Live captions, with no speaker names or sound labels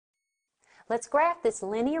Let's graph this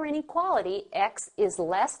linear inequality, x is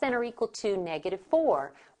less than or equal to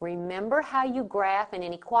 -4. Remember how you graph an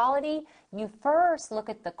inequality? You first look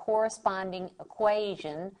at the corresponding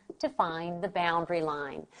equation to find the boundary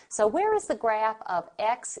line. So where is the graph of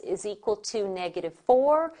x is equal to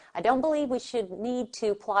 -4? I don't believe we should need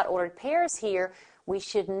to plot ordered pairs here. We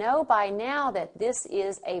should know by now that this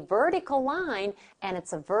is a vertical line, and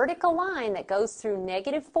it's a vertical line that goes through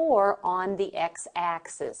 -4 on the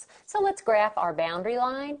x-axis. So let's graph our boundary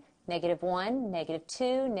line. -1,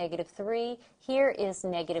 -2, -3. Here is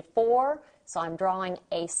 -4. So I'm drawing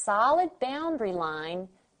a solid boundary line.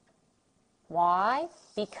 Why?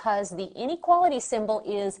 Because the inequality symbol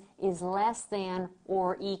is less than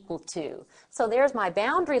or equal to. So there's my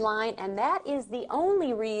boundary line, and that is the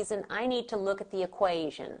only reason I need to look at the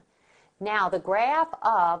equation. Now, the graph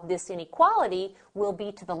of this inequality will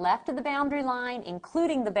be to the left of the boundary line,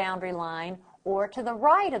 including the boundary line, or to the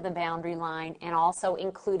right of the boundary line and also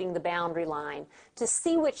including the boundary line. To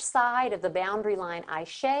see which side of the boundary line I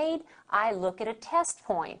shade, I look at a test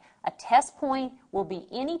point. A test point will be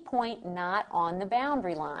any point not on the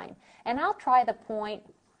boundary line. And I'll try the point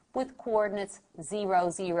with coordinates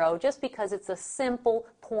 0, 0, just because it's a simple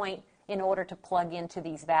point in order to plug into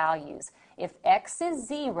these values. If x is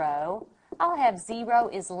 0, I'll have 0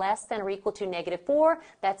 is less than or equal to -4.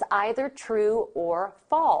 That's either true or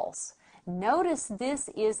false. Notice this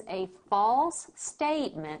is a false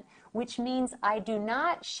statement, which means I do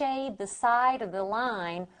not shade the side of the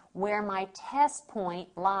line where my test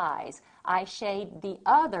point lies. I shade the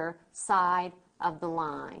other side of the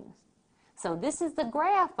line. So this is the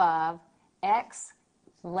graph of x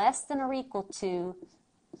less than or equal to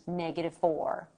 -4.